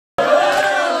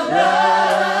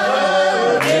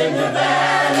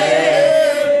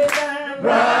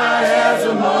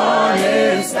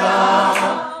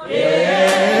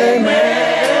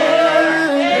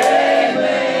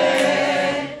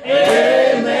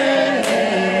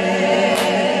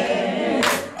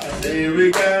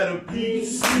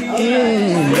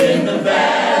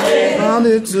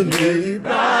it to me,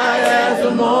 bright as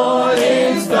the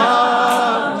morning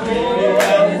star.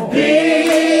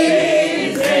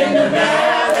 Peace in the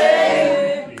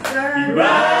valley,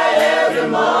 bright as the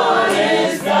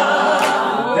morning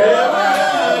star. There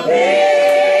was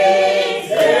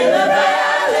peace in the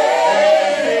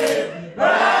valley,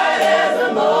 bright as the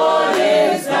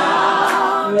morning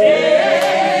star.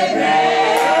 Amen,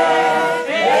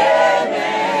 amen,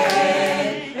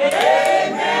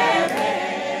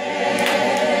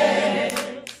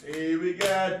 amen. Say we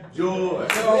got joy,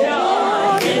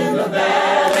 joy in the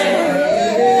valley,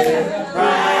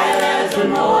 bright as the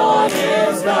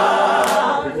morning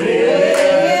star.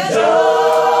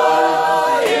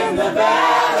 Joy in the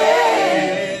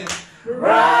valley,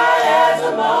 bright as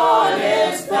the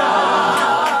morning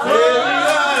star.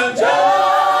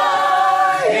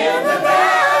 Joy in the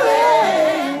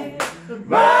valley,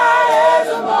 bright as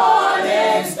the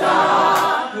morning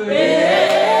star.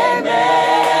 Amen,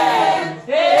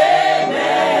 amen,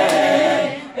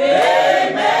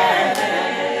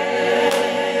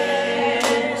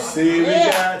 amen. See, we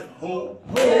got hope,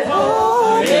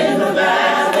 hope in the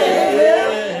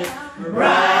valley,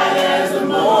 bright as the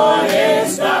morning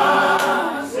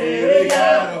star. See, we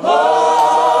got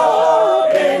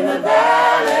hope in the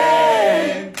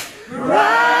valley,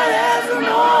 bright as the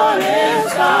morning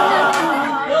star.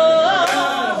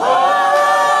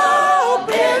 Hope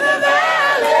in the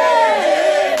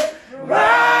valley,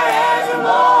 bright as the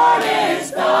morning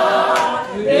star.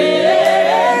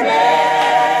 Amen,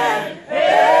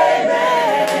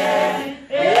 amen,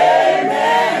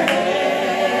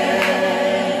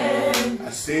 amen. I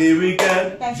say we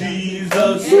got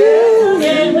Jesus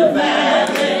in the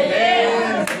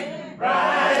valley,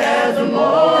 bright as the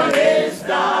morning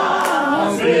star.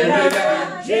 I say we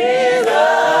got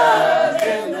Jesus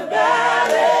in the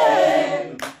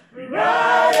valley,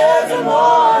 bright as the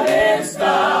morning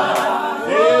star.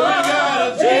 Say we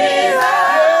got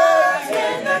Jesus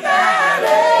in the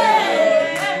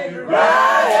valley,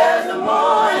 bright as the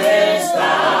morning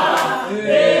star.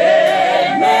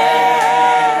 Amen,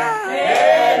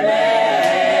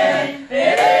 amen,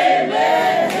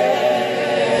 amen.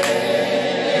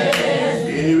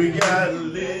 Here we got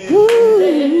Lilly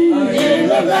in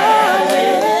the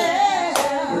valley,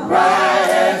 bright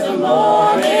as the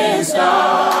morning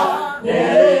star.